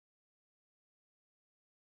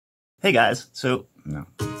Hey guys, so no.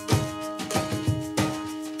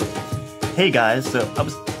 Hey guys, so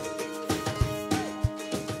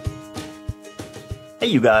Hey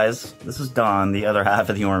you guys, this is Don, the other half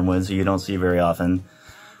of the Ormewoods who you don't see very often.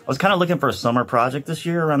 I was kind of looking for a summer project this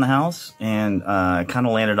year around the house, and kind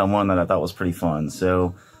of landed on one that I thought was pretty fun.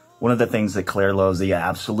 So one of the things that Claire loves the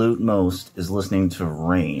absolute most is listening to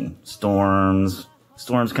rain, storms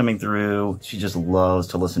coming through. She just loves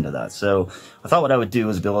to listen to that. So I thought what I would do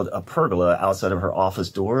is build a pergola outside of her office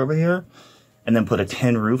door over here, and then put a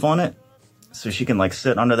tin roof on it, so she can like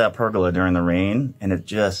sit under that pergola during the rain, and it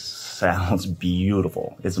just sounds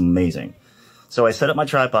beautiful. It's amazing. So I set up my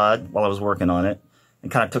tripod while I was working on it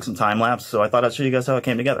and kind of took some time lapse. So I thought I'd show you guys how it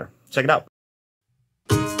came together. Check it out.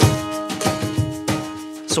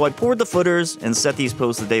 So I poured the footers and set these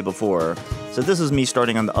posts the day before. So this is me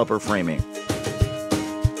starting on the upper framing.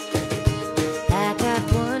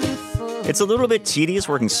 It's a little bit tedious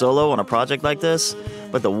working solo on a project like this,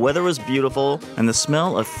 but the weather was beautiful, and the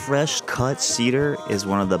smell of fresh cut cedar is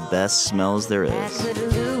one of the best smells there is.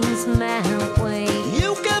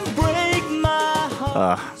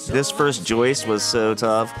 This first joist was so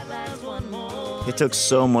tough. It took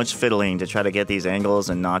so much fiddling to try to get these angles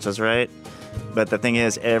and notches right. But the thing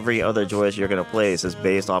is, every other joist you're going to place is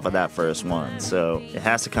based off of that first one, so it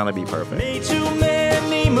has to kind of be perfect. Made too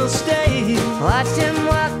many mistakes. Watched him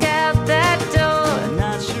walk out that door.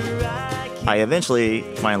 Not sure I eventually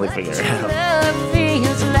finally figured it out. Love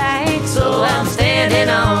feels like. So I'm standing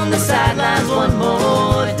on the sidelines one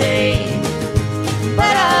more day.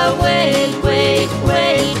 But I wait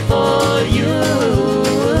for you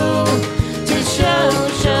to show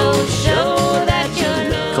that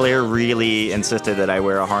you love. Claire really insisted that I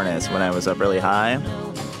wear a harness when I was up really high.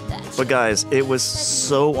 But guys, it was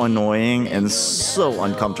so annoying and so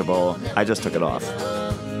uncomfortable, I just took it off.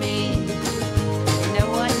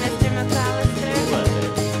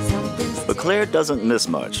 But Claire doesn't miss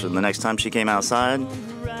much, and the next time she came outside,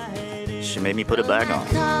 she made me put it back on.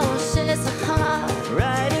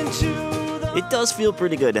 It does feel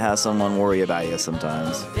pretty good to have someone worry about you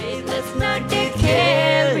sometimes. Let's not get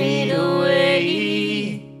carried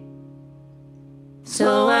away.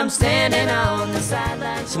 So I'm standing on the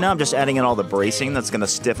sidelines. So now I'm just adding in all the bracing that's going to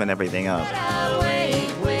stiffen everything up. Wait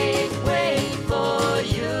for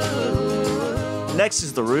you. Next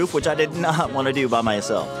is the roof, which I did not want to do by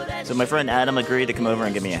myself. So my friend Adam agreed to come over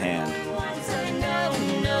and give me a hand.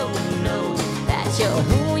 No, that you're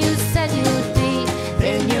who you said you'd be.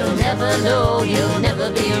 Then you'll never know, you'll never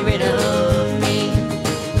be rid of me.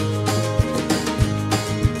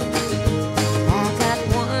 I got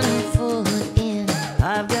 1 foot in.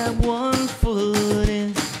 I've got 1 foot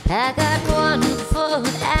in. I got 1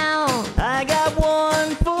 foot out. I got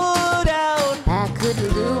 1 foot out. I could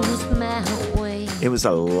lose my way. It was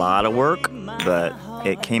a lot of work, but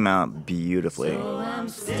it came out beautifully.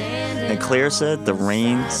 And Claire said the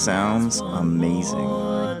rain sounds amazing.